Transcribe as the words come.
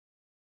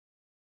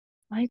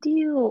Why do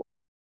you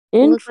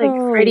look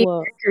like Freddie Intro.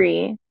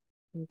 Mercury?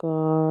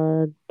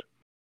 God.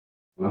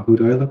 Well, who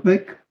do I look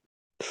like?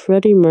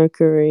 Freddie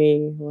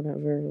Mercury,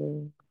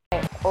 whatever.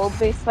 Old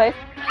bass life.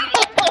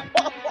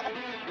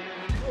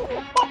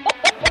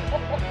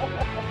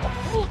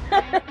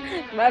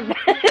 My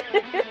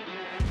bad.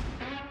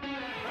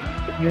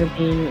 You're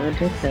being a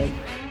dickhead.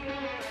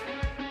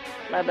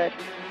 My bad.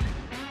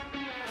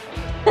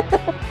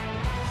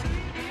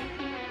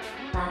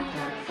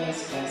 Laptop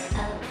Fistus.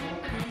 Oh, what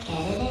a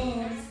crackhead it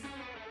is.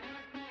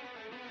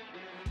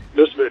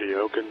 This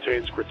video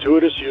contains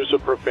gratuitous use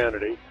of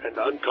profanity and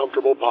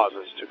uncomfortable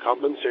pauses to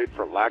compensate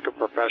for lack of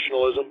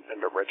professionalism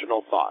and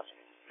original thought.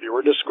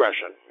 Viewer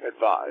discretion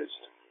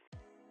advised.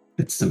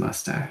 It's the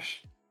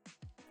mustache.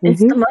 It's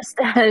Mm-hmm. the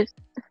mustache.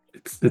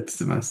 It's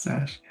the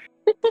mustache.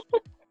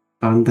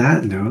 On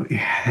that note,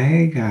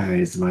 hey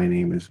guys, my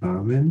name is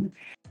Roman,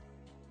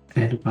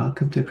 and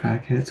welcome to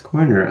Crackhead's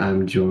Corner.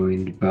 I'm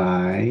joined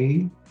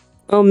by.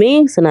 Oh,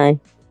 me, Sinai.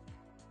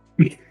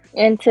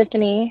 And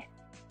Tiffany.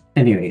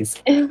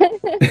 Anyways,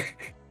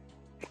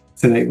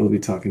 tonight we'll be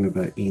talking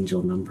about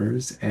angel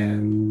numbers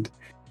and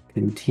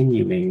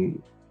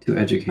continuing to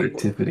educate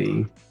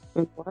Tiffany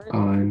What?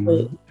 on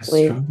Wait,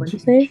 astrology. what'd you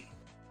say?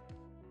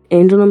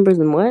 Angel numbers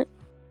and what?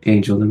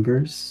 Angel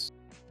numbers.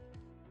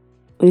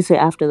 What do you say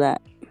after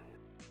that?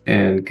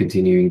 And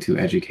continuing to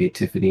educate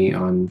Tiffany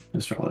on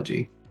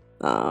astrology.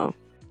 Oh,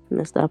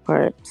 missed that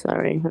part.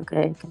 Sorry.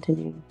 Okay,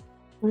 continue.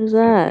 What is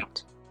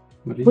that?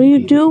 What What are you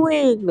eating?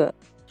 doing?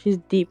 She's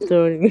deep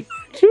throating.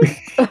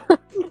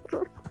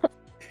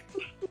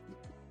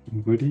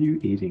 What are you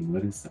eating?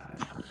 What is that?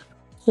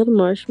 Is that a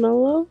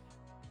marshmallow?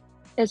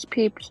 It's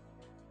peeps.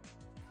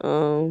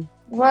 Oh,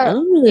 I What?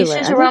 don't really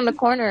Easter's around the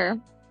corner.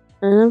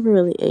 I never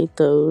really ate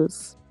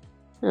those.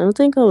 I don't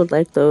think I would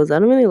like those. I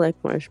don't really like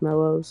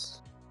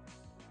marshmallows.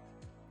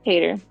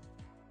 Hater.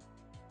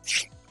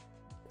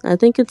 I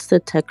think it's the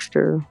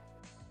texture.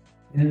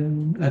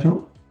 And I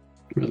don't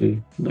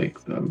really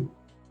like them.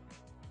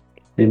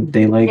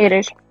 They like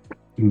Haters.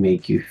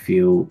 make you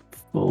feel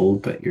full,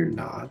 but you're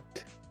not.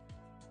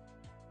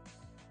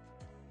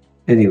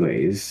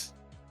 Anyways,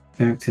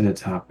 back to the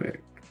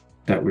topic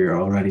that we're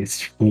already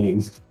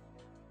streaming.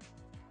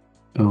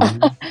 Oh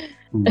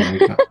my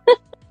god.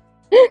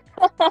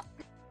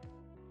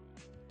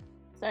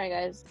 Sorry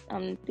guys,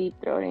 I'm deep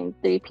throating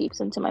 3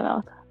 peeps into my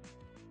mouth.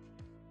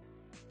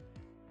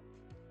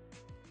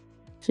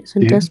 She's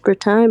in Yeah. desperate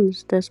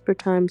times. Desperate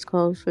times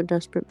calls for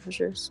desperate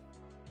measures.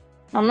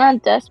 I'm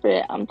not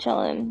desperate, I'm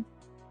chilling.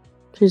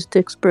 She's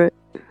desperate.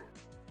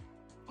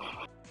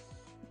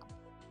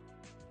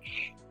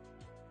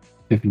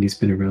 Tiffany's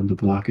been around the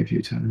block a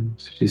few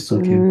times. She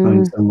still can't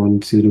find someone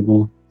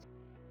suitable.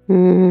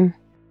 Mm.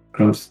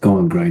 Go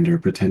on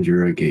Grindr, pretend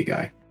you're a gay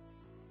guy.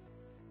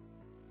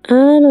 I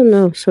don't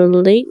know. So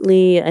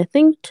lately, I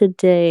think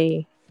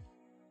today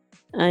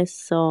I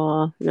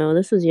saw. No,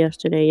 this was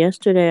yesterday.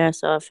 Yesterday I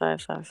saw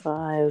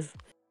 555.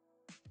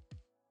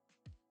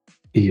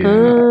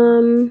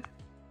 Yeah.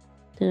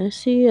 Did I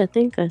see? I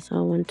think I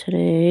saw one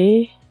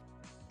today.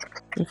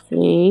 I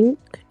think.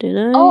 Did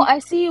I? Oh, I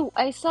see.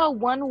 I saw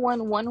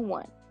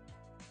 1111.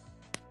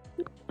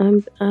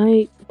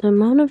 The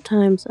amount of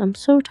times I'm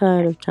so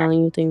tired of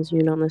telling you things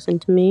you don't listen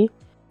to me.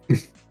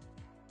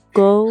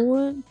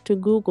 Go to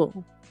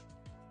Google.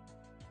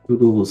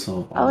 Google will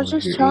solve I all was of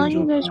just your telling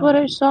angel you guys what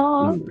I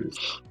saw.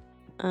 numbers.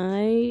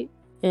 I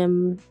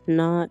am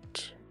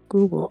not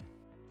Google.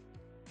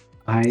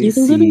 I You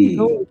can literally see.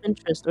 go on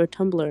Pinterest or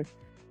Tumblr.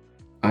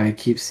 I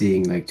keep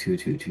seeing like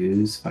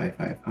 222s,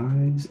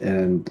 555s,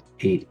 and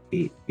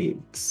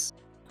 888s.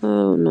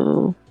 Oh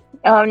no.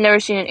 Oh, I've never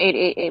seen an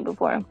 888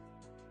 before.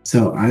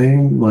 So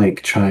I'm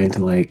like trying to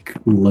like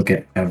look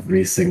at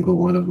every single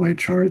one of my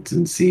charts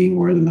and seeing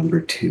where the number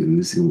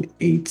 2s and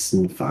 8s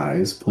and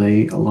 5s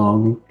play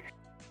along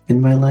in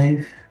my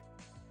life.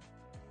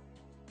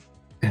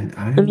 And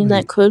I mean,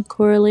 that could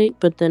correlate,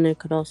 but then it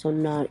could also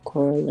not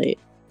correlate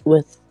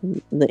with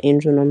the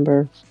angel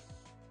number.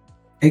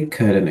 It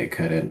could and it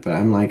couldn't, but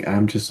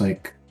I'm just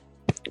like,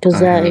 because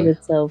that in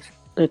itself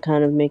could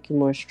kind of make you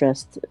more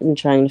stressed in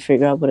trying to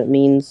figure out what it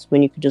means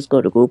when you could just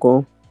go to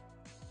Google.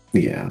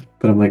 Yeah,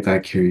 but I'm like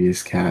that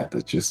curious cat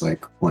that just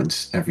like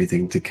wants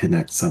everything to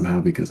connect somehow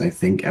because I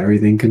think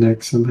everything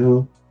connects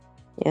somehow.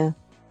 Yeah.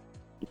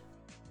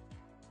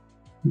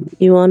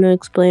 You want to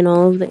explain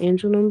all of the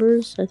angel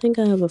numbers? I think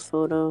I have a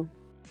photo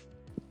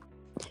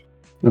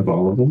Of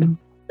all of them?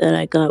 that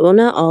I got. Well,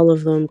 not all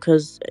of them,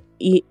 because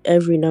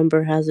every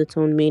number has its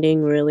own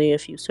meaning, really.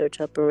 If you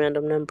search up a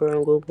random number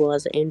on Google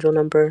as an angel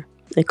number,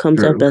 it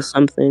comes up as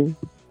something.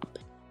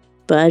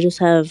 But I just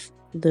have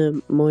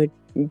the more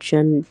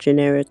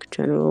generic,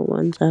 general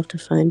ones. I have to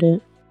find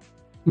it.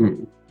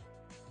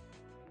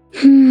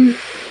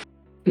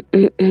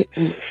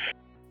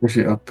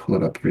 Actually, I'll pull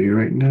it up for you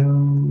right now.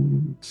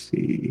 Let's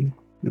see.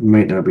 It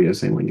might not be the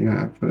same one you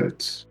have, but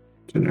it's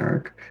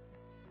generic.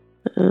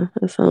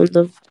 I found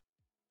them.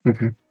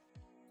 Okay.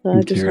 So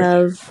I just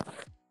have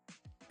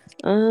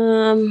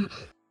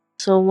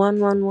So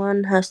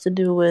 111 has to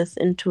do with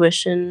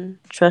intuition,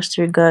 trust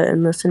your gut,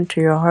 and listen to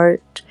your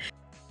heart.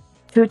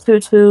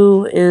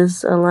 222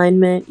 is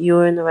alignment,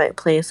 you're in the right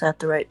place at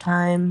the right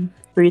time.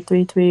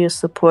 333 is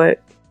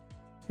support.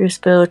 Your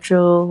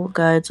spiritual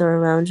guides are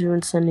around you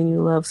and sending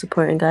you love,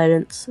 support, and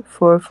guidance.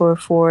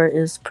 444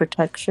 is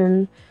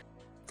protection.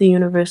 The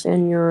universe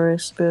and your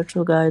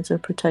spiritual guides are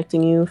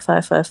protecting you.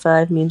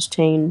 555 means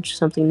change,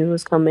 something new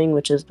is coming,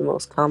 which is the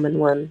most common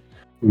one.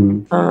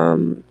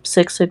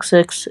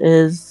 666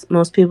 is,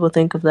 most people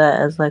think of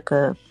that as like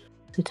a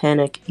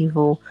satanic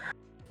evil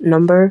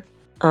number,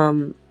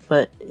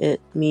 but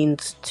it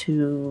means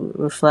to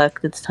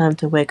reflect. It's time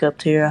to wake up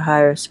to your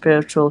higher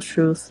spiritual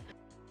truth.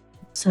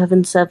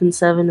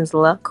 777 is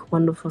luck,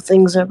 wonderful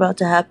things are about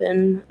to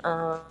happen.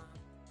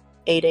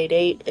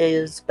 888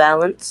 is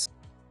balance,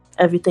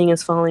 everything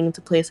is falling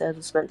into place as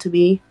it's meant to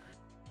be.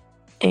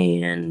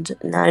 And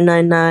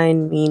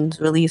 999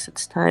 means release,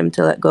 it's time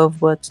to let go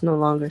of what's no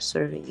longer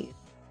serving you.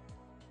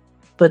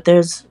 But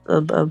there's a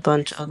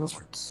bunch of other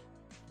ones.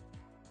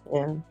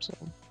 Yeah, so.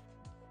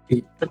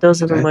 But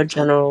those are the more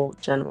general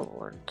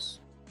ones.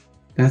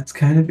 That's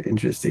kind of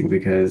interesting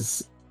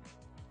because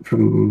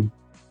from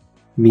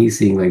me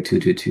seeing like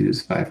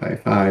 222s,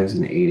 555s,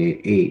 and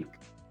 888,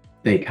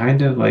 they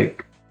kind of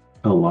like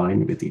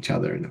align with each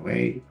other in a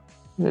way.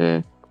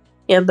 Yeah,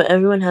 but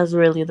everyone has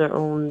really their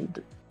own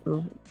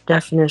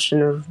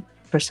definition of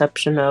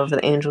perception of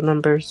the angel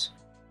numbers,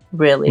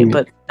 really.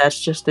 But that's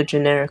just the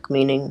generic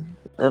meaning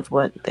of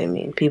what they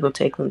mean. People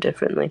take them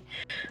differently,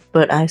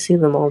 but I see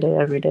them all day,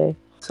 every day.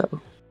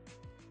 So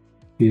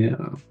yeah,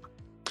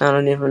 I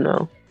don't even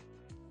know.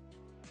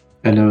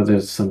 I know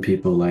there's some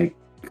people like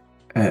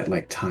at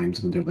like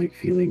times when they're like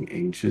feeling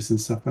anxious and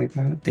stuff like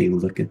that, they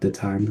look at the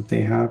time that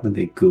they have and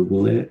they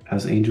Google it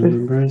as angel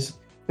numbers,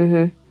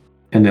 and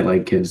it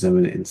like gives them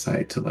an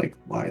insight to like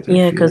why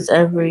they're because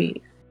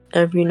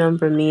every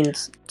number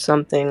means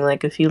something.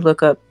 Like if you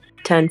look up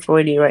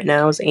 1040 right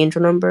now as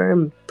angel number,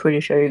 I'm pretty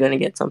sure you're gonna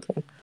get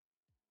something.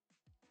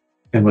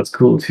 And what's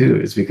cool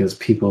too is because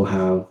people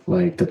have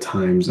like the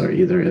times are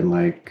either in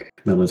like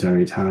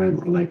military time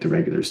or like the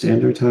regular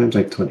standard times,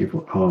 like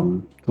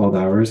 12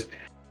 hours.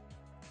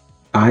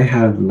 I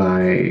have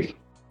my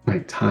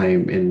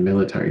time in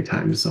military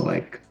time, so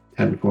like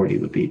 1040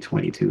 would be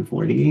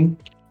 2240.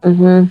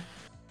 And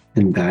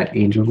that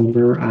angel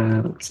number,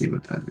 let's see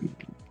what that means.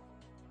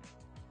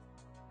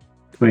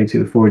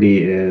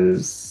 2240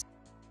 is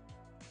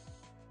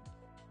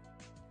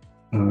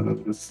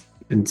it's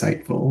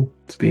insightful.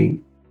 It's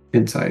being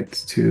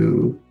insights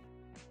to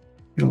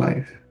your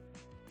life.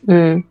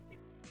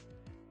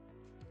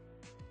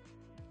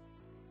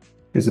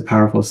 Is a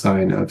powerful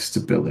sign of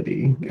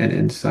stability and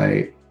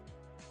insight,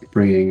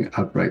 bringing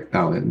upright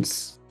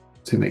balance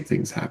to make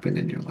things happen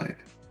in your life.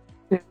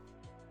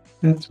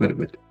 That's what it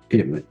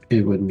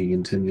would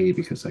mean to me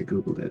because I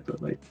googled it.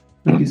 But like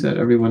you said,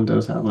 everyone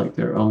does have like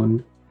their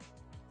own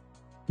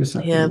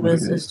perception. Yeah, but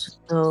it's just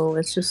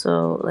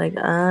so like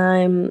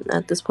I'm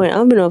at this point. I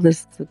don't even know if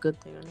this is a good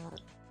thing or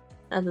not.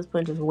 At this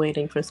point, just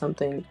waiting for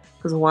something.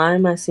 Because why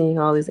am I seeing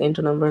all these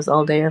angel numbers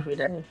all day, every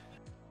day?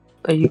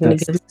 Are you going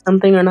to give me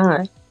something or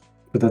not?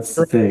 But that's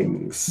the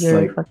thing.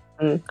 You're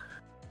fucking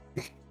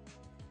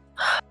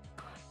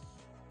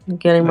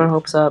getting my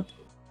hopes up.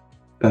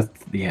 That's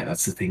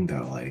the thing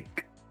though.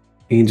 Like,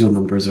 angel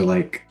numbers are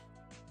like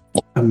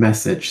a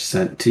message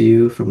sent to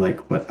you from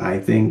like what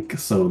I think.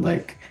 So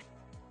like,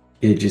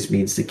 it just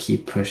means to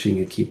keep pushing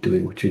and keep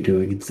doing what you're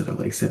doing instead of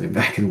like sitting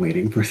back and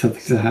waiting for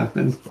something to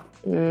happen.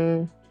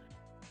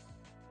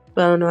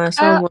 But I don't know.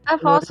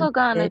 I've also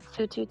gotten a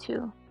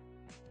 222.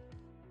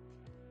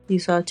 You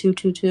saw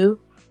 222?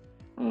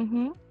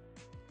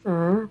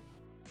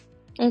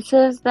 It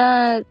says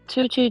that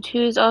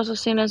 222 is also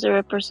seen as a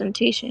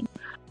representation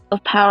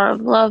of power of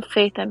love,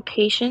 faith, and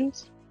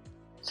patience.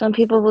 Some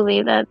people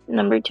believe that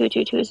number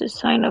 222 is a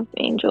sign of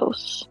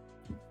angels,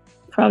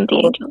 from the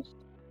angels.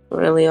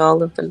 Really,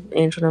 all of the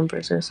angel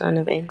numbers are a sign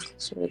of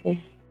angels,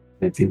 really.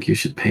 I think you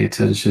should pay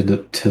attention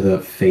to the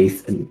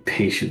faith and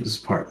patience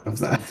part of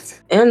that.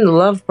 And the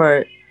love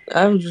part.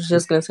 I was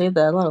just going to say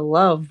that. A lot of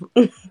love.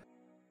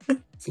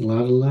 It's a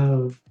lot of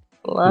love.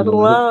 A lot of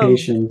love.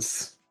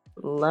 Patience.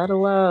 A lot of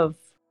love.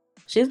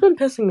 She's been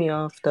pissing me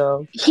off,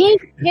 though. He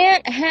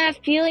can't have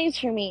feelings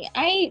for me.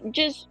 I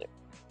just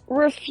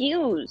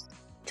refuse.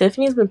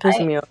 Tiffany's been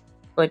pissing me off.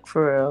 Like,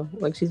 for real.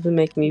 Like, she's been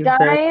making me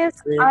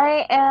Guys,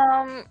 I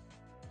am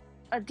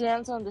a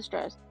damsel in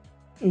distress.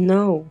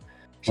 No.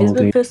 She's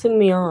been pissing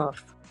me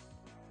off.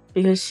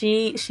 Because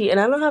she and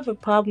I don't have a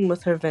problem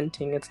with her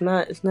venting. It's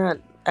not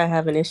I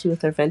have an issue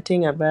with her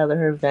venting. I'd rather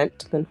her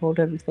vent than hold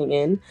everything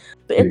in.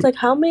 But it's like,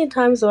 how many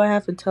times do I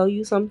have to tell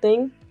you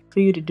something for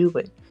you to do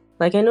it?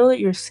 Like, I know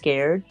that you're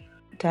scared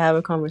to have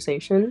a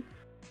conversation,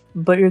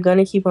 but you're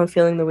gonna keep on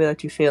feeling the way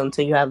that you feel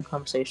until you have a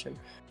conversation.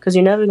 Because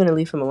you're never gonna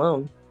leave him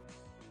alone.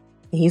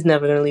 He's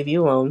never gonna leave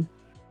you alone.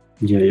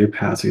 Yeah, your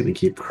paths are gonna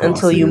keep crossing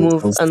until you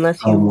move,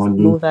 unless you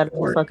move out of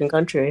the fucking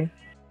country.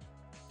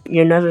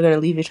 You're never gonna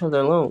leave each other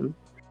alone.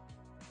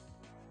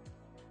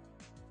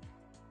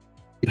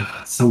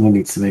 Someone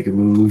needs to make a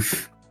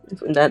move.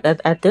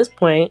 At this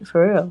point,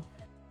 for real.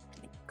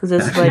 Because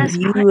it's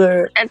Actually, like you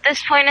are. At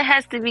this point, it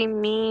has to be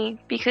me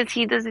because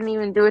he doesn't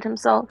even do it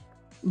himself.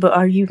 But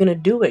are you gonna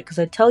do it? Because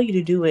I tell you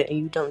to do it and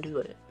you don't do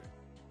it.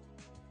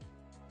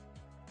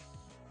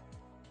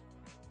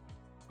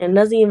 It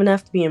doesn't even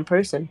have to be in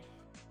person.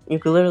 You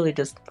could literally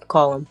just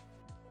call him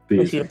be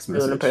a if you text don't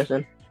do it in message.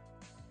 person.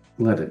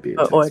 Let it be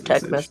a Or a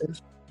text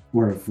message.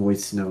 Or a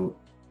voice note.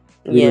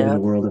 We live in Yeah. a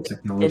world of It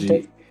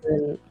technology.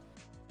 doesn't.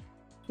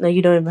 Like,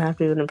 you don't even have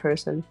to do it in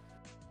person.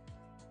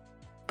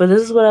 But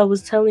this is what I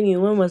was telling you.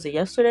 When was it?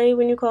 Yesterday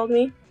when you called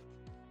me?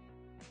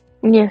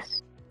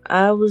 Yes.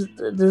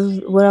 This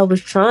is what I was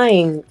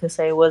trying to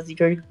say was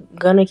you're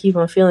gonna keep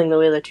on feeling the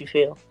way that you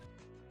feel.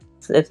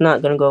 It's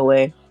not gonna go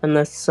away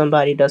unless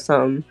somebody does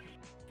something,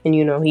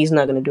 and he's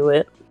not gonna do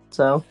it.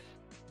 So,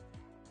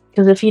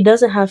 because if he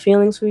doesn't have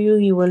feelings for you,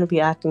 he wouldn't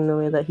be acting the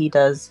way that he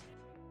does.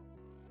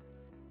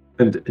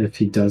 And if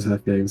he does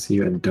have feelings for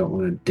you and don't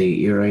want to date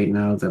you right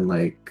now, then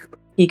like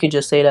He could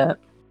just say that.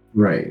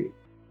 right.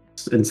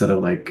 Instead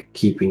of like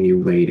keeping you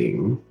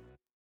waiting.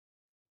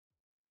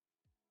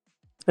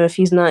 Or if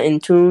he's not in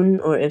tune,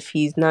 or if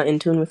he's not in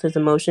tune with his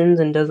emotions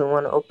and doesn't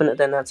want to open it,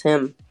 then that's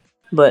him.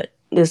 But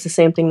it's the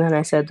same thing that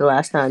I said the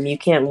last time. You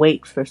can't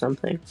wait for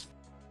something.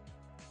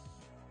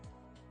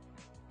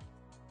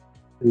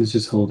 And it's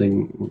just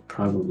holding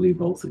probably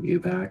both of you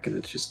back, and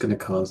it's just going to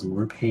cause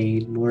more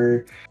pain,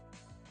 more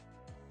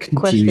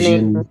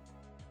confusion. Questioning,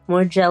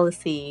 more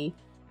jealousy.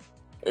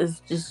 It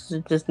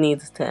just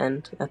needs to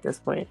end at this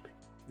point.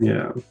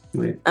 Yeah.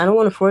 Like, I don't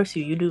want to force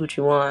you. You do what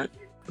you want,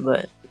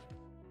 but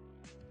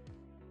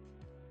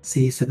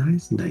see,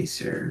 Sanai's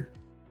nicer.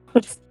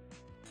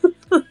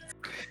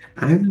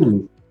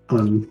 I'm,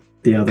 on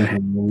the other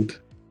hand,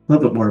 a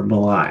little bit more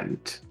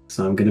blunt.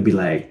 So I'm going to be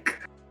like,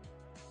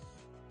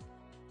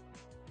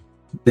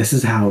 this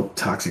is how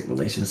toxic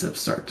relationships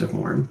start to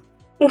form.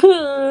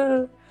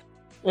 I'm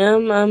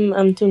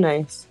too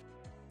nice.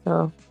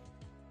 So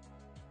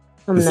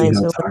I'm This is nice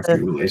how over toxic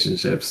there.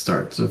 relationships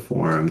start to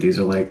form. These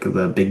are like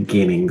the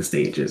beginning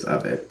stages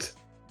of it.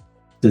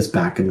 This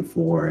back and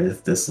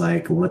forth, this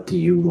like, what do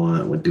you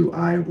want? What do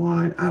I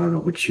want? I don't know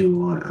what you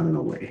want. I don't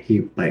know what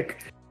he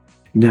like.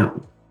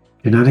 No,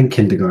 you're not in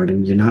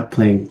kindergarten. You're not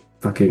playing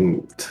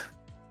fucking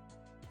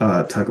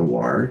tug of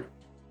war,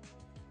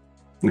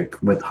 like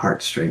with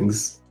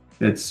heartstrings.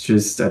 It's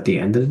just at the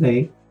end of the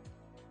day,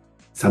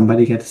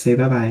 somebody get to say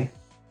bye bye.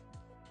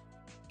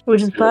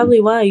 Which is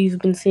probably why you've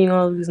been seeing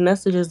all these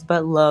messages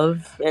about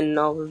love and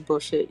all this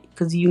bullshit,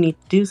 because you need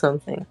to do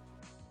something.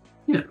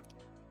 Yeah.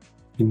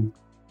 And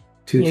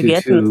You're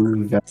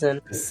getting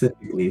 222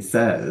 specifically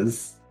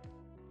says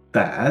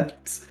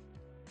that,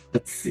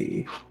 let's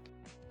see,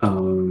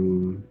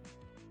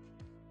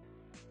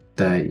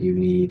 that you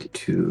need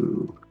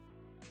to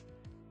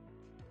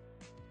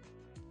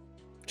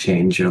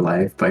change your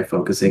life by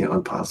focusing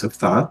on positive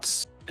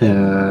thoughts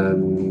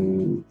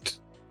and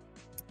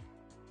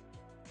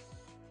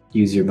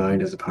use your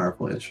mind as a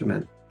powerful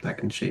instrument that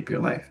can shape your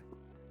life.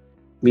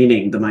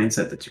 Meaning the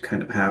mindset that you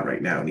kind of have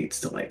right now needs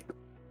to like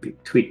be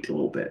tweaked a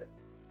little bit.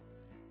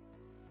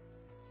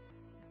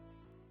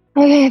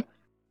 Okay.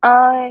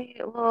 I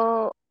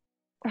will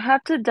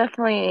have to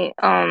definitely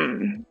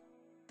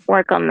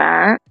work on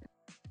that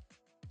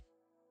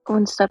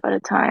one step at a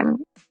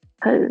time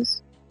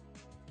because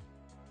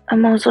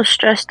I'm also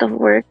stressed of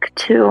work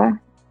too.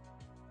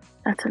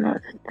 That's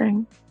another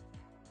thing.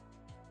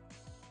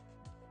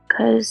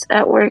 Because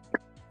at work,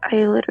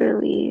 I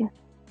literally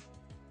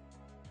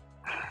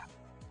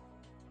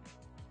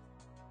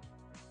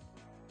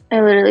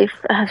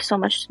have so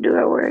much to do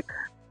at work.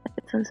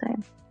 It's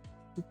insane.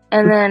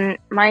 And then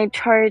my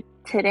chart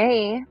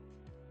today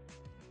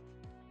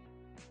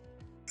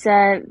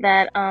said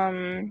that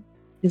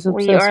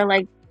we are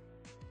like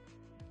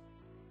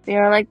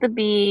the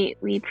bee,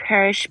 we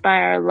perish by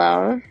our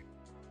love.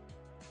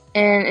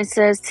 And it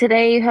says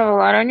today you have a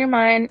lot on your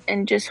mind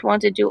and just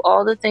want to do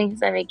all the things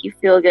that make you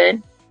feel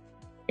good.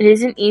 It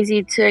isn't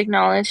easy to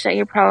acknowledge that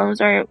your problems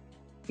are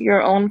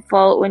your own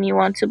fault when you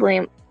want to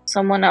blame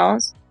someone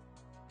else.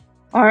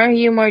 Or are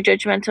you more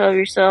judgmental of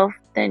yourself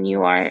than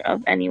you are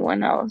of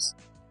anyone else?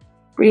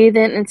 Breathe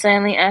in and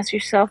silently ask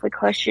yourself a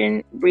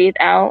question. Breathe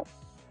out.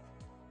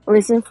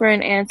 Listen for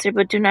an answer,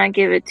 but do not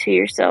give it to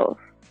yourself.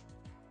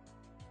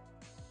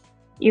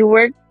 Your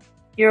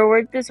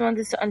work this month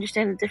is to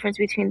understand the difference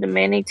between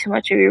demanding too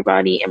much of your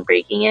body and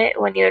breaking it.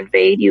 When you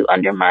invade, you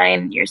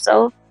undermine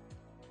yourself.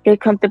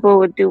 Get comfortable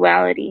with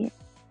duality.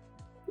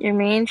 Your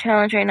main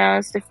challenge right now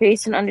is to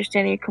face and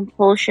understand your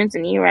compulsions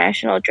and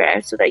irrational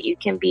drives so that you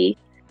can be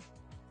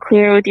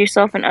clear with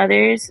yourself and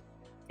others.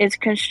 It's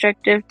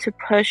constructive to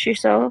push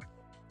yourself,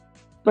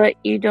 but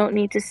you don't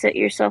need to set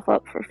yourself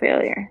up for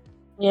failure.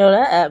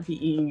 That app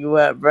be eating you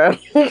up, bro.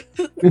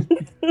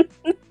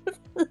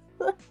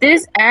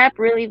 This app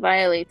really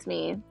violates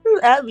me.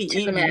 This app be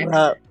eating you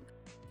up.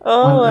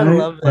 Oh, I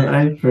love it. When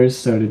I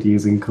first started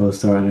using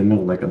CoStar, and I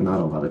know like not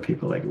a lot of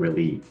people like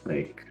really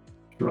like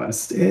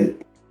trust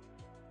it.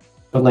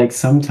 But like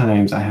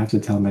sometimes I have to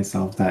tell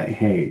myself that,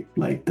 hey,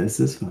 like this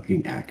is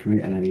fucking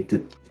accurate and I need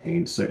to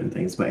change certain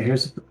things. But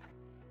here's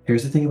the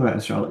thing about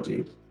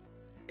astrology.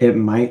 It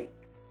might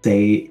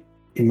say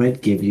it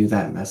might give you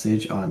that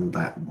message on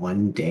that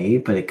one day,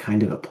 but it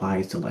kind of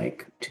applies to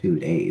like 2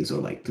 days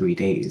or like 3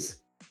 days.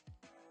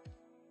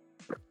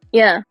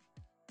 Yeah.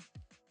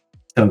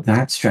 So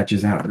that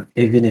stretches out.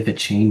 Even if it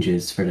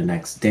changes for the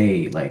next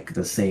day, like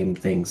the same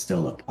thing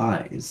still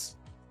applies.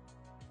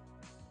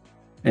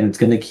 And it's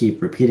gonna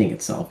keep repeating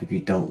itself if you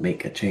don't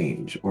make a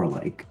change or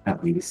like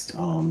at least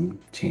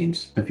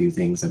change a few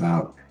things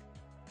about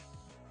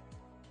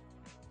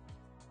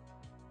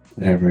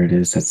whatever it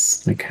is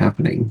that's like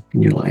happening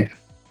in your life.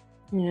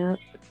 Yeah.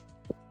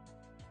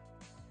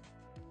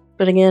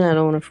 But again, I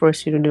don't want to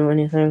force you to do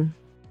anything.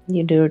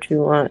 You do what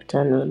you want at the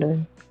end of the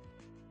day.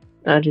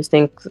 I just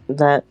think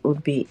that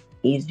would be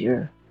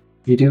easier.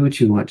 You do what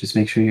you want, just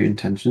make sure your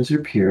intentions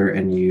are pure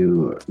and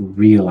you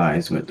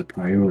realize what the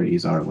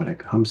priorities are when it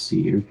comes to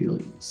your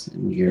feelings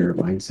and your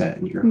mindset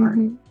and your heart.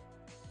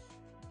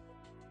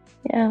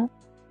 Yeah.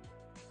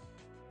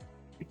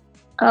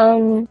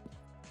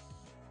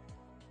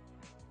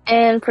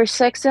 And for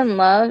sex and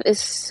love, it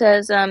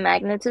says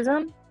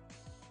magnetism.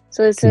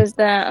 So it says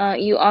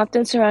that you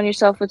often surround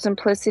yourself with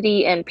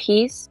simplicity and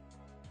peace,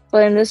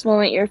 but in this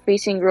moment, you're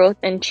facing growth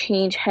and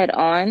change head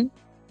on.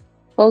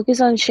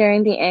 Focus on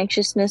sharing the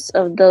anxiousness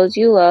of those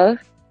you love.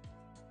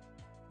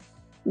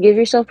 Give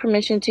yourself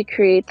permission to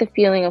create the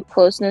feeling of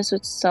closeness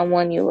with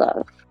someone you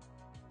love.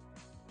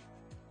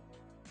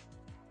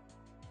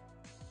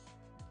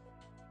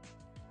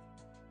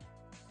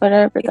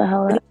 Whatever the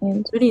hell that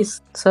means. Pretty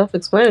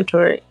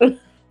self-explanatory.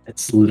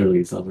 It's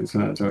literally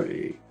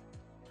self-explanatory.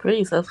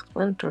 Pretty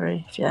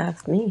self-explanatory, if you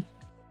ask me.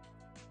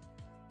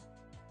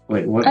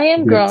 Wait, what I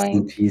am bits growing.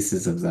 and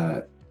pieces of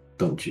that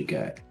don't you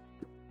get?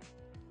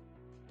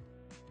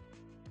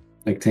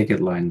 Like, take it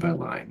line by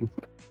line.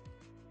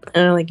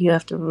 And like you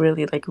have to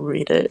really like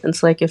read it.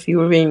 It's like if you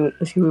were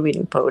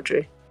reading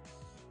poetry.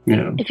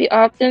 Yeah. If you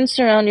often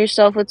surround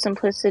yourself with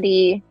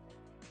simplicity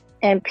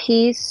and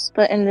peace,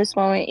 but in this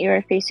moment you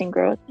are facing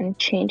growth and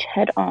change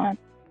head on.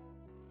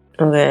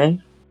 Okay.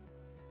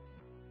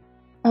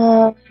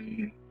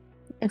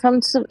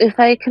 If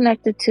I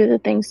connect it to the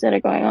things that are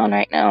going on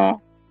right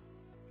now,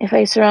 if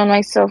I surround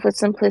myself with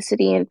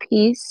simplicity and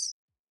peace,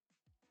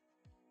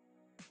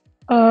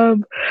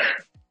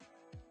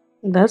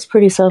 That's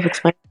pretty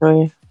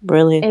self-explanatory,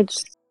 really.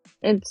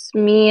 it's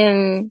me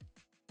and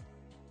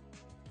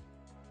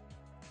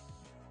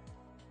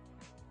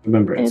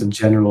Remember, it's a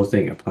general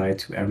thing applied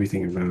to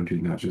everything around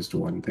you, not just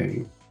one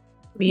thing.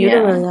 But you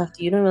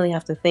don't really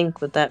have to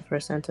think with that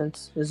first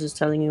sentence. It's just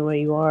telling you where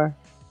you are.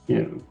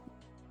 Yeah.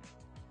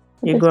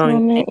 You're this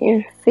growing. moment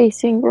you're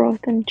facing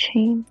growth and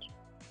change.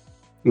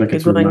 Like You're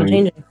it's growing and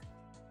changing.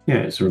 Yeah,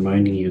 it's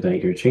reminding you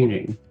that you're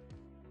changing.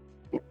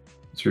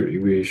 It's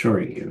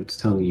reassuring you. It's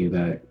telling you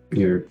that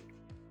you're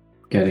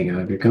getting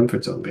out of your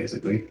comfort zone,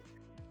 basically.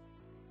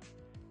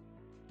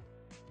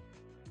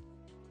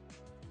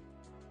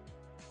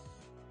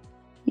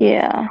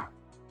 Yeah.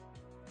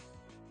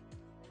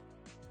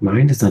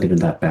 Mine is not even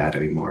that bad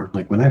anymore.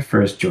 Like when I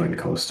first joined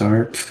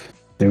CoStar,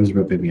 they was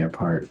ripping me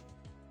apart.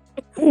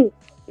 I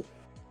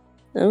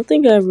don't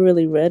think I've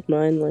really read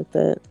mine like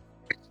that.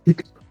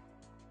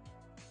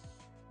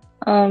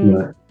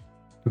 But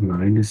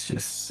mine is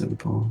just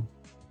simple.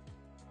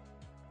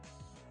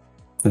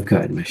 I've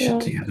gotten my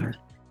shit together.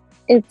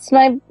 It's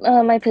my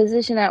my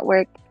position at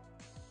work.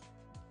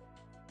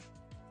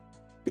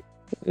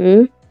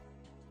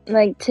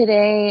 Like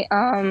today,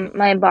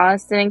 my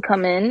boss didn't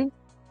come in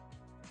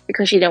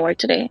because she didn't work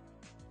today.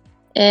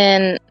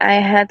 And I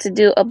had to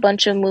do a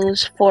bunch of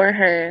moves for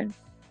her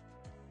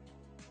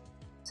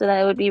so that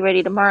I would be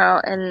ready tomorrow.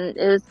 And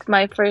it was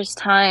my first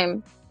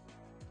time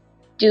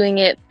doing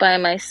it by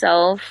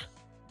myself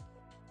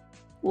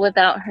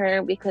without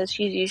her because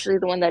she's usually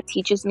the one that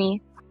teaches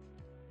me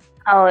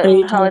how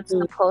it's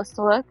supposed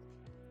to look.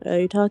 Are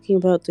you talking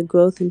about the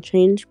growth and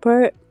change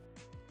part?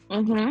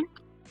 Mm-hmm.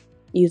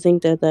 You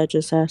think that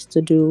just has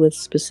to do with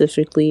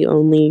specifically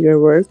only your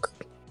work?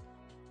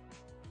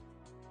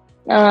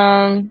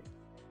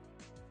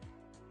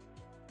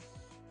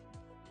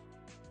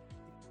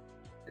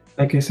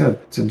 Like I said,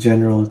 it's a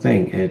general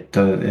thing. It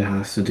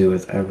has to do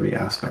with every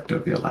aspect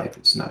of your life.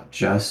 It's not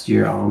just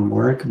your own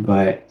work,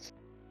 but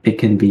it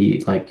can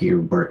be like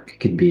your work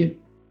can be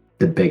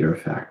the bigger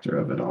factor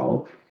of it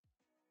all.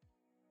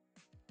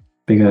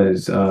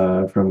 Because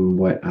from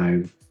what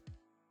I've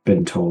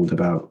been told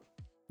about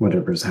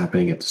whatever's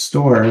happening at the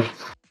store,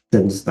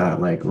 since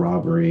that like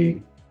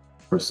robbery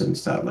or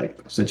since that like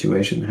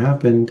situation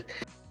happened,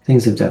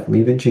 things have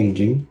definitely been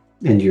changing,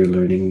 and you're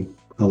learning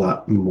a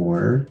lot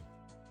more.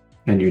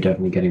 And you're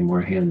definitely getting more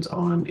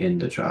hands-on in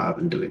the job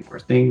and doing more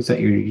things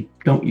that you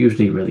don't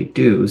usually really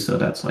do. So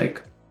that's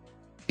like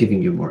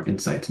giving you more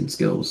insights and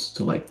skills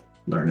to like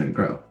learn and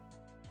grow.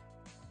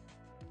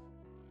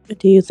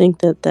 Do you think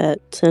that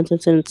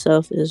sentence in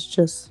itself is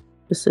just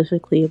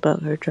specifically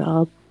about her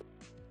job?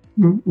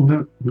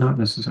 No, not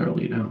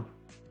necessarily, no.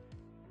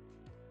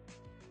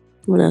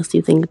 What else do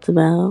you think it's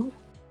about?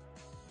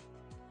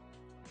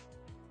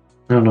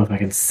 I don't know if I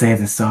can say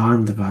this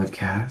on the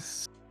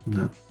podcast.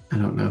 No, I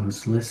don't know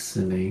who's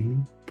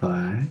listening,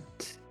 but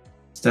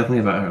it's definitely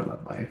about her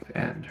love life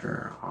and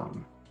her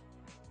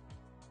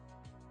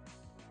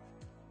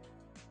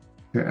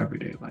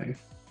everyday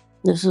life.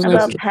 This is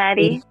About like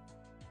Patty.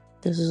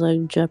 This is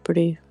like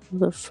Jeopardy. Who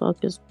the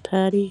fuck is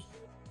Patty?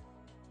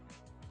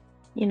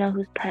 You know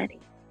who's Patty?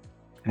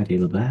 Patty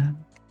LaBelle.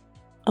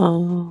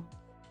 Oh.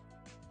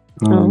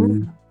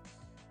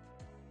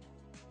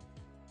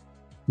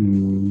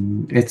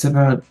 It's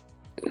about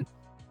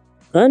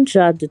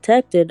Gunshot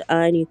detected.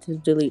 I need to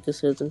delete the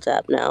Citizens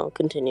app now.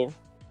 Continue.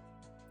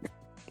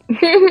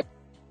 And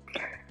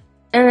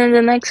then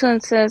the next one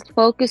says,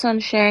 focus on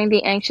sharing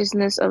the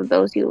anxiousness of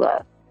those you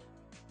love.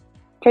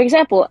 For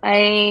example,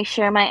 I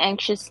share my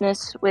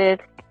anxiousness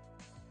with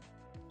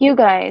you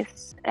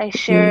guys. I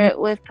share it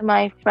with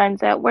my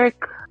friends at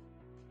work,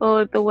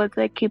 or the ones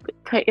that keep it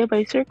tight in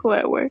my circle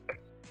at work.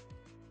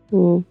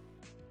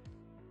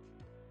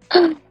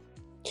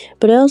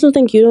 But I also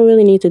think you don't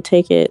really need to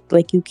take it,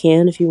 like, you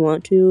can if you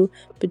want to,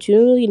 but you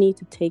don't really need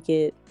to take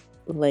it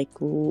like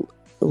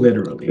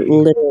literally.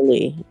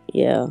 Literally,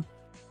 yeah.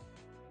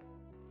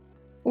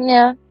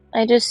 Yeah,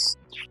 I just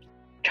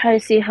try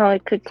to see how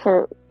it could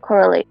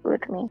correlate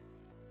with me.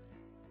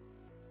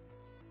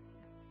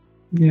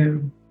 Yeah,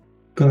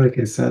 but like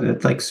I said,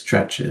 it like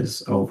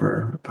stretches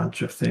over a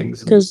bunch of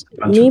things. Because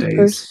me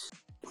days.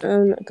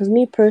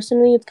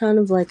 Personally, it's kind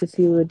of like if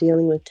you were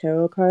dealing with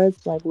tarot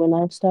cards. Like when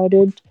I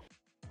started,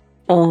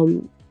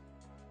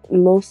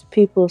 most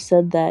people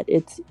said that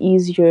it's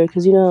easier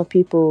because you know how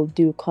people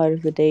do card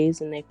of the days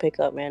and they pick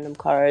up random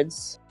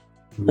cards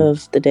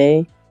of the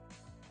day.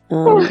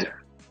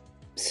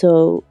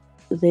 So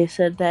they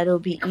said that it'll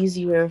be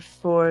easier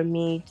for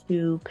me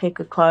to pick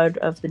a card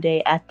of the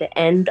day at the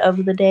end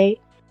of the day.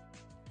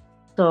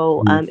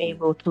 So I'm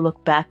able to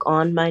look back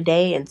on my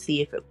day and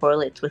see if it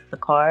correlates with the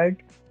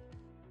card.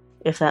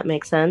 If that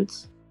makes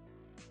sense.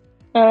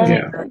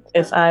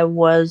 If I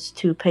was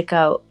to pick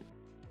out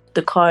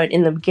the card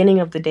in the beginning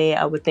of the day,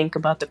 I would think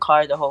about the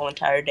card the whole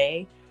entire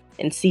day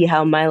and see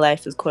how my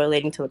life is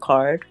correlating to the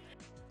card.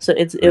 So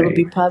it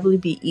would probably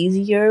be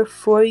easier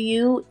for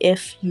you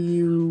if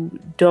you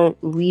don't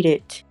read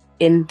it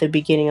in the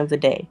beginning of the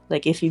day.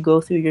 Like if you go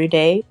through your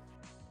day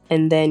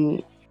and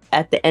then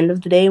at the end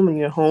of the day when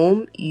you're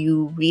home,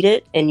 you read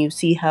it and you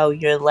see how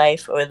your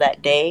life or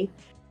that day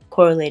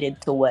correlated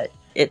to what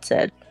it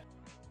said.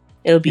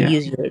 It'll be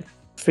easier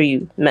for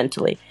you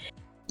mentally.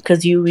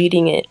 Because you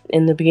reading it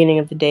in the beginning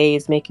of the day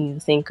is making you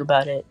think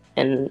about it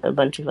and a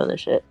bunch of other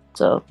shit.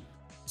 So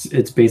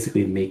it's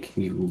basically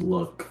making you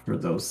look for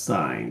those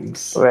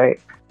signs. Right.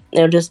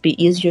 It'll just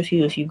be easier for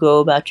you if you go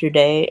about your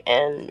day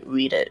and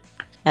read it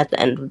at the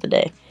end of the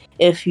day.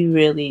 If you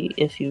really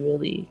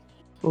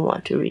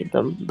want to read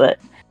them. But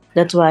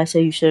that's why I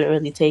say you shouldn't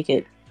really take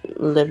it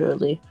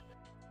literally.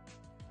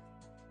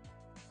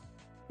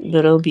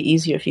 But it'll be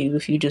easier for you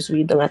if you just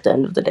read them at the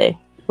end of the day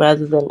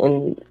rather than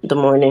in the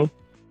morning.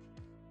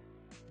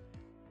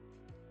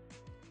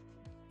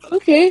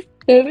 Okay,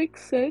 that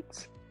makes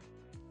sense.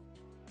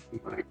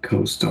 My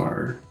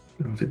co-star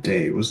of the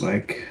day was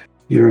like,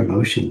 your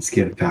emotions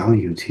give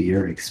value to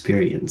your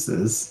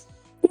experiences.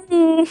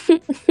 I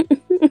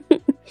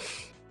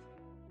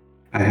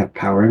have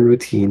power in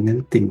routine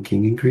and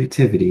thinking and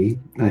creativity.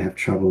 I have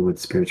trouble with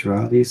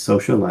spirituality.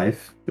 Social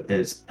life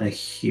is a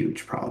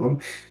huge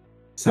problem.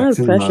 I have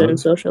pressure in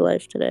social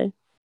life today.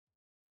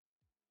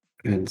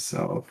 And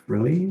self,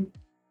 really?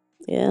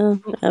 Yeah,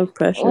 I have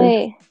pressure.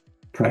 Wait.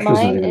 Pressure's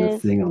not even a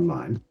thing on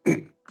mine.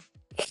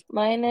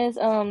 Mine is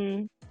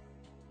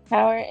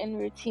power and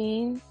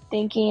routine,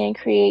 thinking and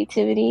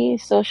creativity,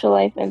 social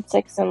life and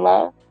sex and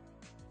love,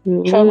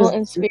 trouble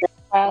in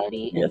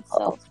spirituality and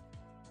self.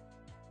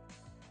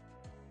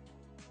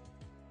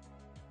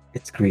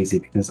 It's crazy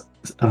because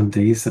on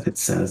days that it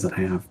says that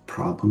I have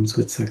problems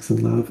with sex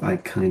and love, I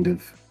kind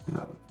of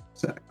have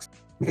sex.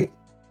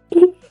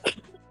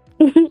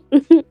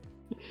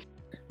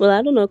 Well,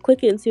 I don't know.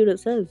 Click it and see what it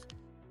says.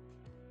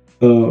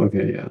 Oh,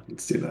 okay, yeah,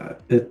 let's do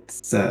that. It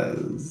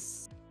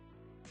says...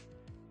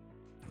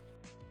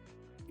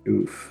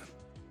 Oof.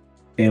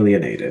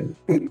 Alienated.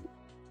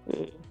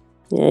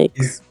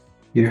 Yikes.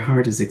 Your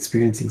heart is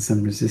experiencing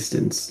some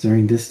resistance.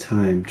 During this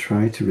time,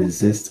 try to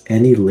resist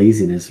any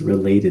laziness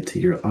related to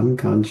your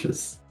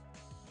unconscious.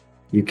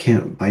 You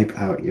can't wipe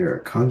out your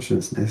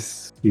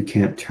consciousness. You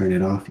can't turn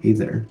it off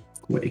either.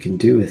 What you can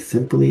do is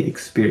simply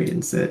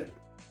experience it.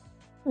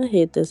 I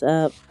hate this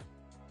app.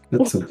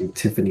 That's something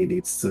Tiffany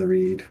needs to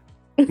read.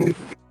 I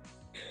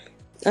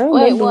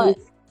remember what?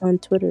 On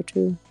Twitter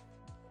too.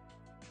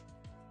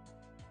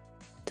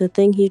 The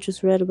thing he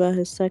just read about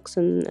his sex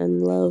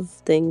and love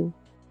thing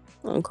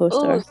on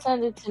CoStar. Oh,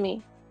 send it to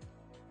me.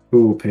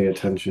 Ooh, pay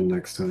attention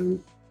next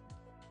time.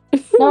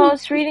 No, I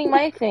was reading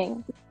my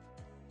thing.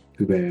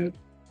 Too bad.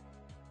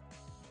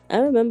 I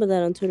remember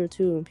that on Twitter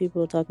too, when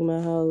people were talking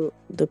about how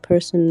the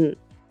person...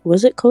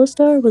 Was it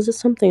CoStar or was it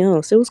something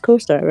else? It was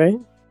CoStar, right?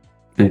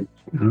 I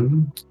don't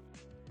know.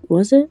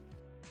 Was it?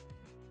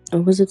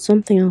 Or was it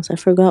something else? I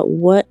forgot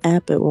what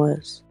app it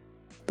was.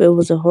 But it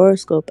was a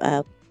horoscope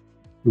app.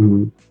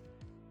 Mm-hmm.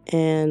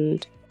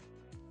 And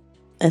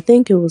I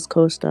think it was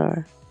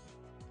CoStar.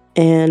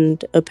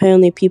 And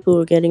apparently people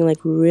were getting like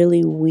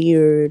really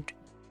weird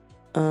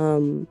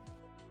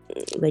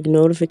like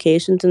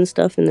notifications and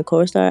stuff in the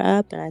CoStar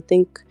app. And I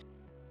think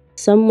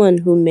someone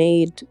who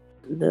made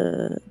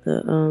the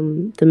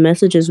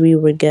messages we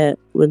would get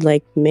would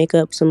like make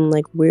up some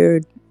like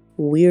weird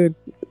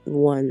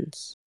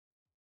ones.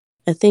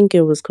 I think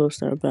it was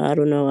CoStar, but I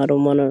don't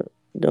know.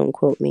 Don't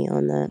quote me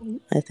on that.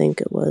 I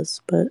think it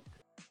was, but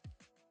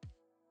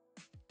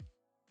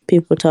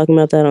people were talking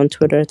about that on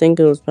Twitter. I think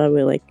it was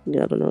probably like,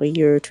 I don't know, a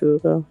year or two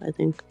ago, I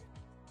think.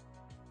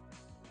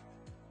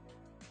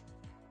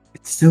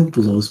 It still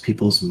blows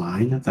people's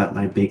mind that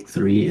my big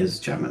three is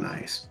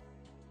Geminis.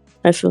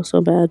 I feel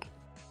so bad.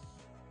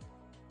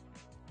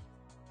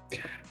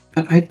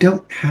 But I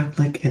don't have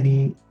like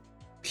any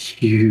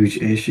huge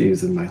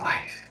issues in my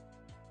life.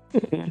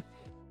 Mm-hmm.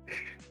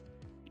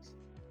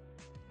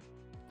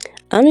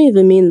 I don't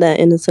even mean that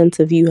in the sense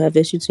of you have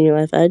issues in your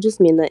life. I just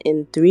mean that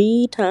in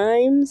 3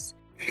 times.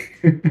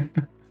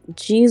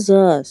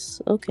 Jesus.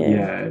 Okay.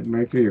 Yeah,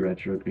 Mercury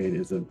retrograde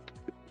is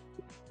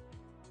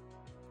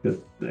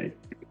like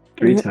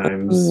 3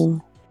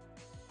 times.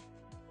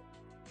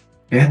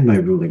 And my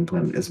ruling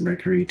planet is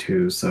Mercury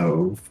too,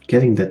 so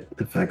getting the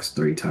effects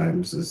 3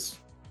 times is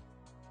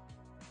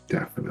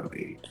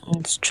definitely...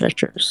 It's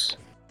treacherous.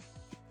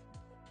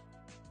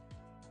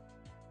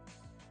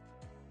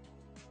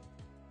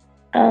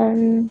 Are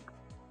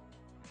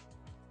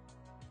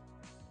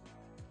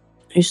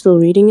you still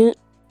reading it?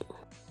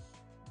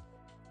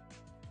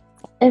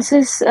 Is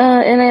this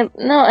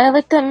I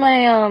looked at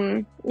my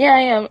I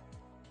am.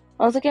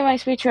 I was looking at my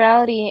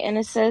spirituality and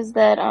it says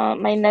that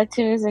my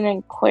Neptune is in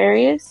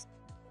Aquarius,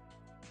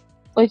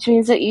 which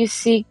means that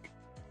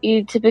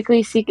you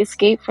typically seek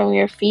escape from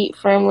your feet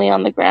firmly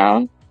on the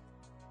ground.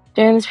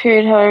 During this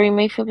period, however, you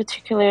may feel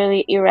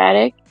particularly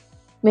erratic,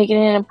 making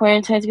it an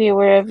important time to be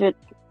aware of it.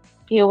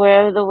 Be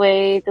aware of the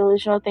way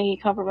delusional thinking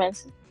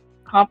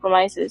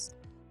compromises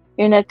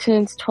your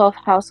Neptune's 12th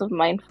house of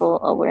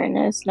mindful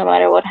awareness. No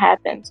matter what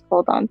happens,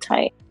 hold on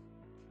tight.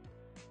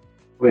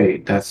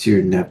 Wait, that's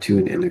your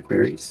Neptune in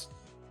Aquarius?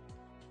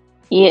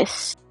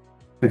 Yes.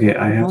 Okay,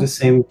 I have the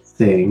same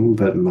thing,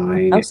 but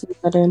mine... House is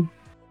that in?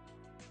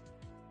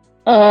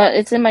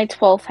 It's in my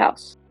 12th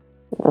house.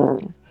 Oh.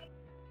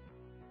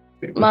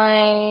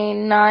 My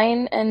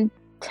 9 and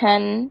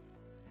 10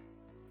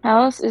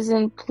 house is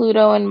in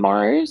Pluto and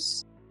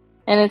Mars,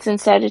 and it's in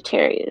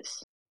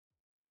Sagittarius.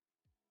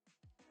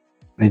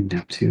 My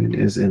Neptune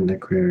is in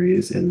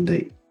Aquarius in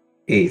the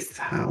 8th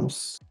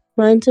house.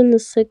 Mine's in the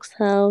 6th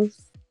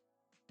house.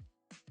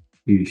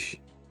 Yeesh.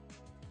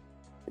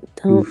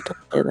 Don't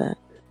say that.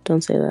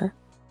 Don't say that.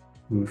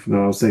 Oof,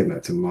 no, I'm saying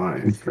that to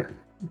mine.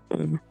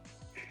 Mm.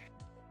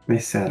 My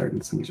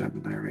Saturn's in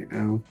Gemini right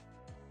now,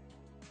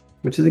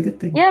 which is a good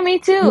thing. Yeah, me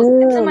too.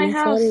 Yeah, it's in my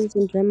house. Saturn's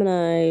in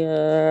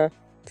Gemini.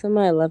 It's in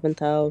my 11th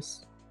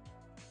house.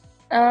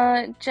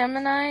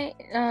 Gemini.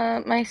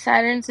 My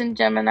Saturn's in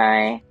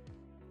Gemini.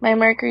 My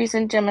Mercury's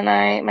in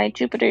Gemini. My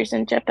Jupiter's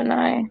in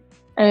Gemini.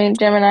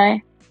 Gemini.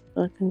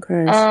 Fucking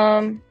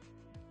Christ.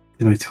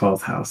 In my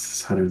 12th house.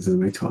 Saturn's in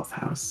my 12th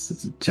house.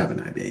 It's a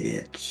Gemini,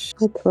 bitch.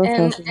 My 12th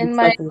house is in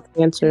fucking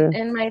Cancer.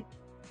 In my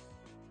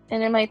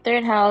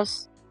 3rd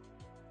house,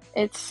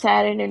 it's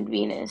Saturn and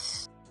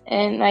Venus.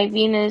 And my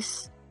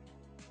Venus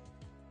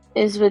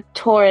is with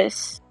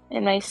Taurus,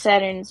 and my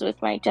Saturn's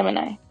with my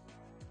Gemini.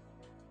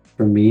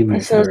 For me, my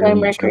so is Saturn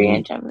my Mercury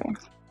and Gemini.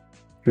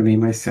 For me,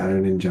 my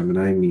Saturn in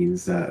Gemini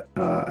means that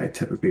I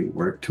typically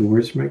work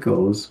towards my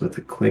goals with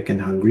a quick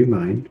and hungry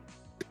mind,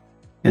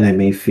 and I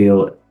may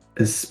feel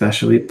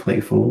especially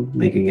playful,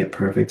 making it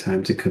perfect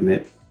time to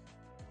commit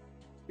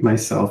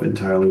myself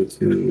entirely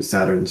to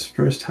Saturn's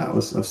 1st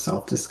house of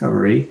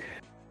self-discovery.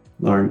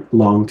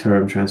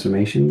 Long-term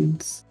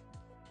transformations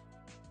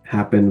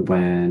happen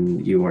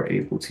when you are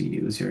able to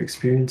use your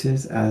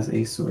experiences as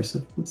a source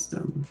of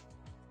wisdom.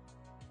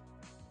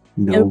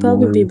 It would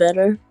probably be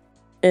better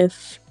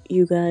if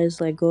you guys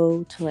like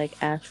go to like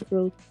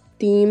astro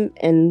theme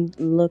and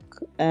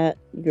look at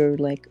your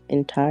like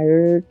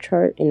entire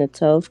chart in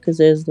itself, because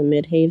there's the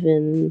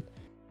midhaven.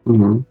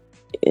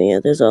 Yeah,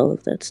 there's all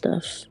of that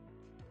stuff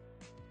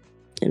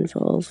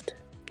involved.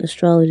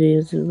 Astrology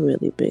is a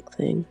really big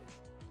thing.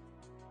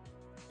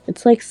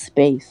 It's like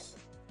space.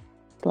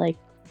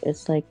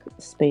 It's like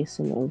space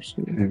and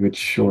ocean. I would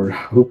sure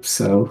hope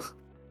so.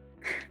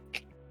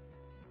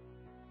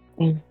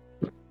 But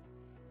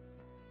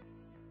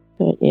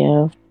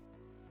yeah.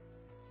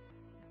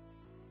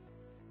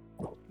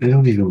 I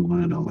don't even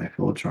want to know my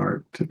full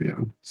chart, to be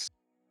honest.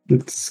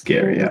 It's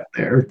scary out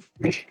there.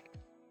 But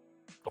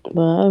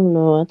I don't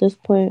know. At this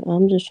point,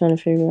 I'm just trying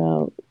to figure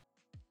out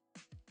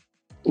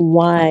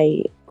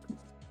why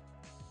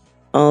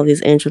all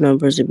these angel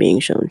numbers are being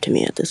shown to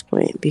me at this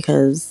point.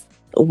 Because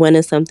when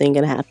is something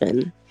going to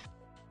happen?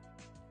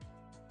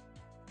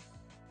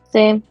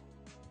 Same.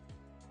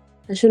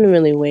 I shouldn't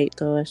really wait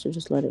though. I should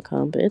just let it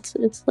come. But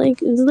it's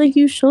like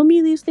you show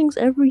me these things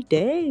every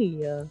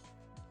day.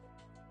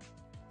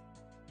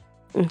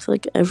 It's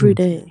like every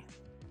day.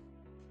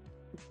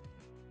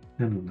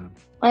 I don't know.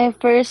 My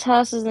first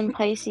house is in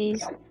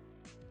Pisces.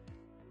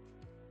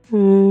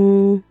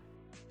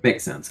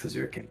 Makes sense because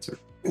you're a Cancer.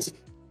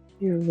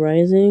 You're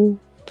rising.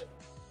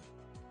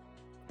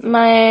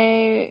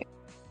 My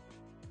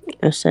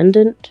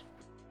Ascendant.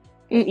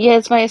 yeah,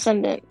 it's my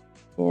ascendant,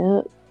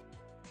 Yeah.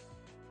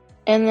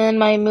 and then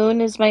my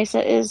moon is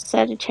is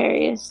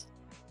Sagittarius,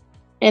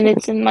 and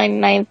it's in my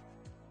 9th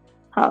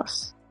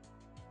house.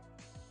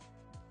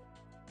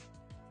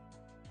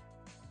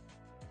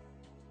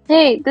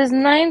 Hey, does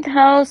 9th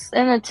house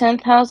and a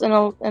 10th house and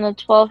a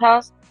 12th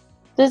house?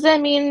 Does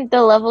that mean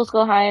the levels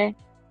go higher?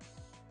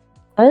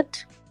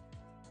 What?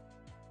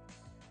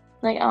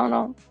 Like, I don't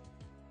know.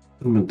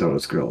 I'm gonna throw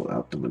this girl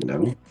out the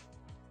window.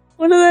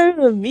 What does that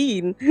even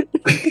mean?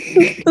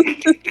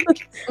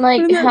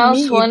 Like, What does that house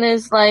mean? 1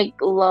 is like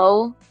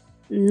low,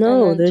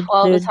 No, and then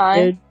 12 is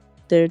high.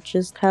 they're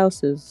just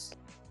houses.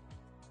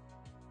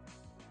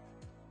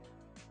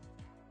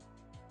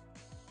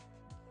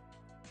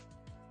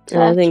 So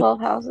And I I have think 12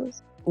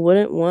 houses.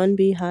 wouldn't 1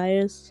 be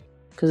highest?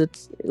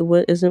 Because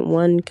isn't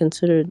 1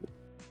 considered?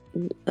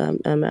 I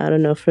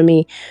don't know for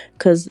me,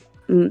 because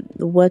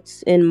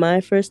what's in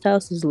my first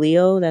house is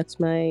Leo. That's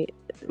my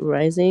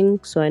rising,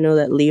 so I know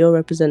that Leo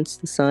represents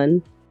the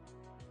sun.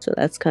 So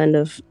that's kind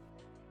of,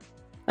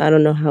 I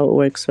don't know how it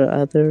works for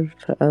other.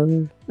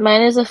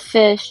 Mine is a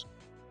fish,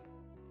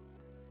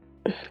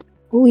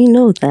 We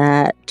know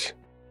that.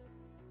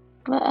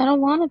 but I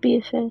don't want to be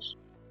a fish.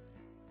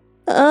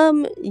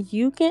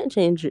 You can't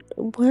change it.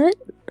 What?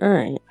 All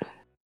right.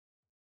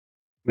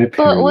 My But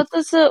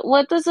parents.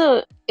 what does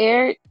a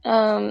air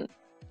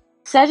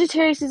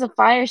Sagittarius is a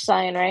fire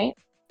sign, right?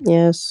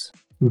 Yes.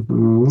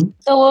 Mhm.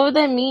 So what would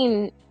that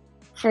mean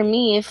for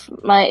me if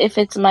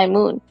it's my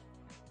moon?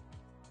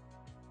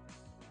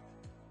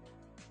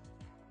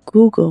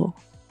 Google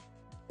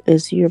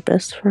is your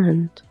best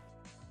friend.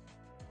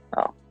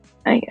 Oh,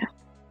 I guess.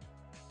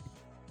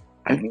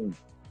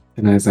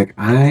 And I was like,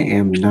 I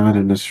am not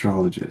an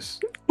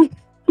astrologist.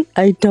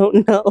 I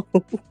don't know.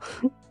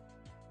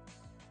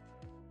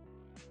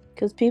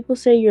 Because people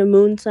say your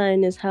moon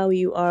sign is how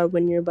you are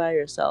when you're by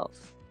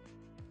yourself.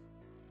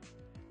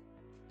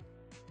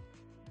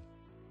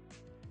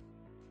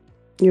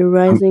 Your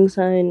rising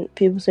sign,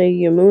 people say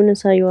your moon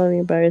is how you are when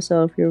you're by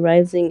yourself. Your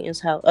rising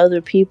is how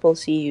other people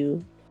see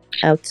you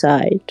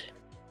outside.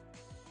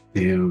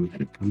 Damn,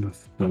 I'm a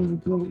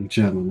full-blown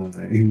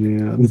Gemini,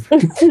 man.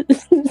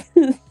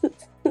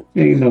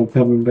 Ain't no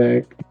coming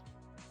back.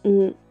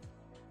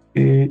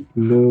 Ain't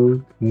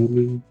no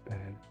coming back.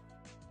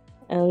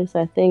 At least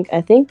I think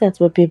that's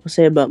what people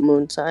say about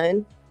moon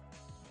sign.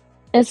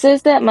 It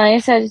says that my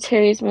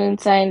Sagittarius moon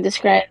sign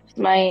describes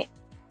my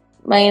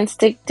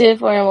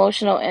instinctive or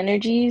emotional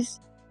energies,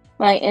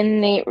 my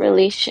innate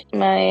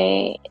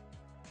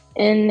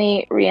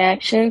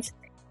reactions,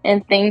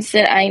 and things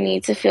that I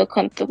need to feel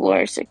comfortable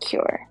or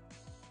secure.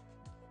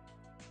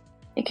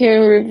 It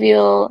can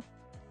reveal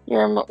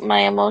my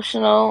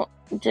emotional,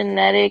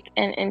 genetic,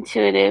 and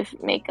intuitive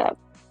makeup.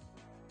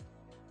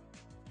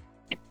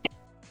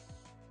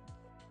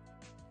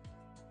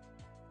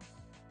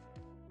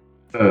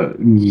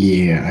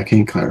 Yeah, I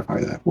can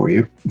clarify that for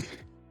you.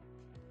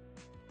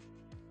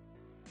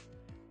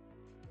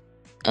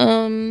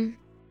 I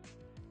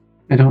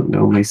don't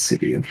know my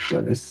city of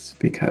birth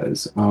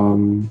because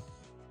you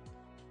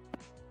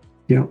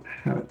don't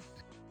have it.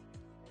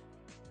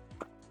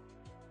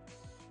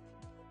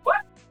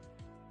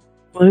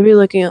 What are we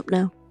looking up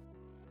now?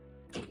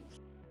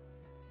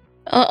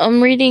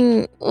 I'm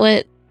reading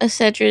what a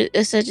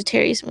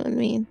Sagittarius moon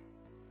means.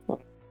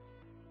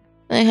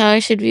 Like how I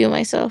should view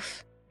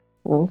myself.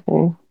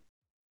 Okay.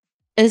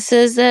 It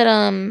says that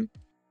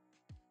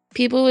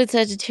people with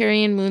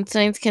Sagittarian moon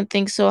signs can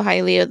think so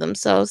highly of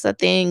themselves that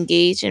they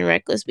engage in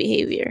reckless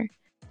behavior.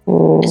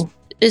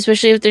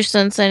 Especially if their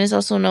sun sign is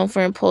also known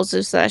for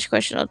impulsive /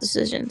 questionable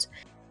decisions.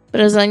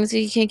 But as long as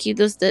you can keep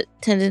those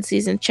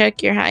tendencies in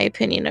check, your high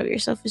opinion of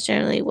yourself is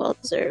generally well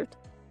deserved.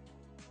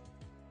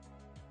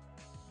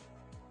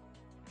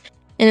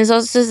 And it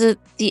also says that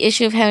the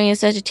issue of having a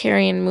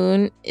Sagittarian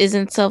moon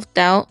isn't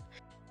self-doubt,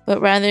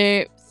 but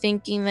rather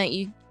thinking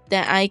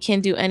that I can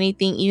do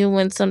anything even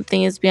when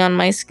something is beyond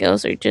my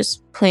skills or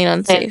just plain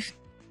unsafe.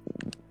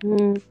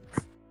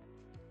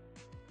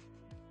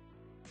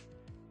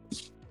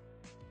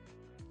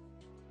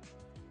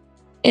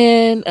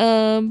 And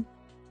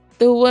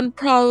the one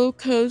problem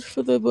comes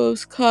from the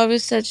most common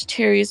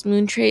Sagittarius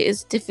moon trait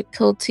is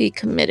difficulty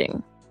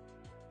committing.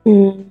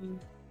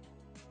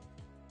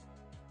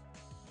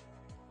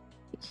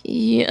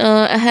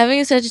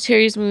 Having a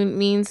Sagittarius moon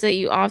means that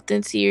you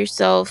often see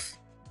yourself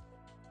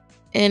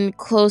in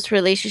close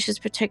relationships,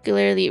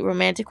 particularly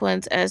romantic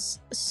ones, as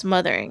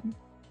smothering.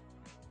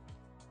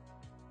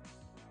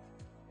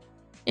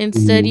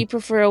 Instead, you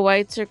prefer a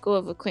wide circle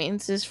of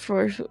acquaintances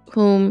for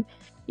whom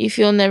you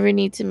feel never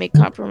need to make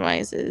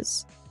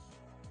compromises.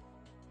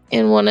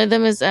 and one of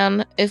them is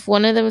if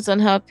one of them is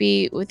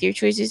unhappy with your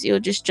choices, you'll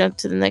just jump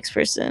to the next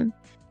person.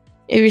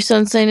 If your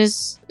sun sign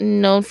is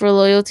known for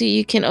loyalty,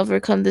 you can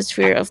overcome this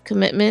fear of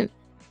commitment.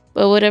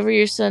 But whatever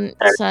your sun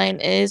sign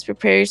is,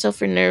 prepare yourself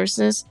for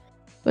nervousness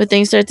when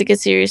things start to get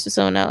serious with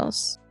someone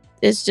else.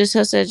 It's just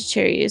how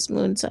Sagittarius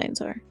moon signs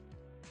are.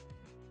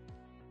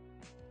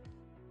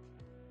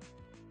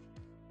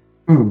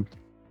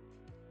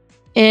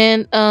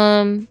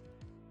 And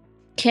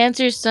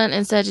Cancer sun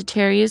and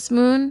Sagittarius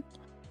moon.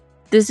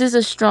 This is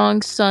a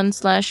strong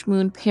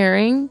sun/moon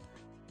pairing.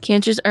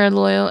 Cancers are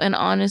loyal and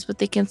honest, but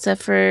they can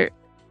suffer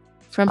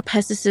from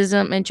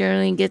pessimism and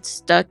generally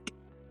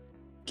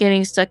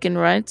getting stuck in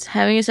ruts.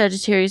 Having a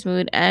Sagittarius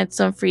moon adds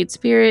some freed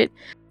spirit,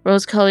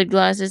 rose-colored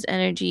glasses,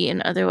 energy,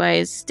 and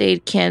otherwise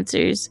staid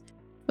Cancers,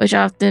 which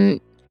often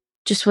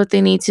just what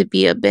they need to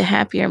be a bit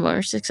happier,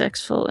 more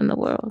successful in the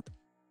world.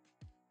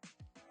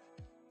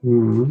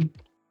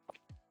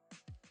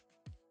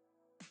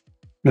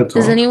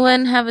 Does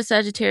anyone have a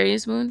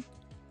Sagittarius moon?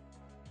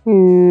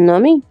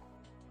 Not me.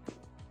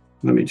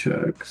 Let me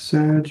check.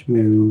 Sag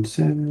moon.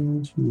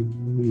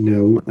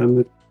 No, I'm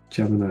a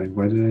Gemini.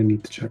 Why did I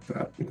need to check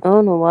that? I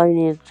don't know why you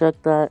need to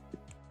check that.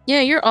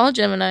 Yeah, you're all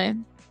Gemini.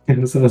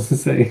 That's what I was to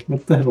say.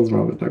 What the hell's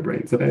wrong with my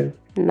brain today?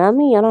 Not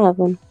me. I don't have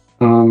one.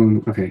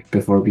 Okay.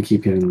 Before we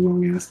keep getting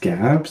long ass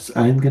gaps,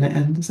 I'm gonna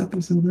end this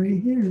episode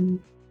right here.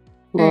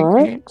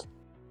 What? Okay.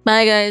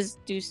 Bye, guys.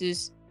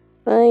 Deuces.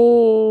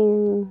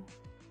 Bye.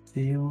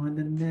 See you on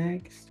the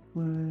next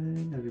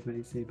one.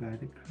 Everybody say bye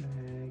to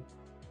Craig.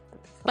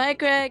 Bye,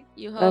 Craig.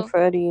 You ho. Bye,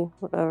 Freddy.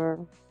 Whatever.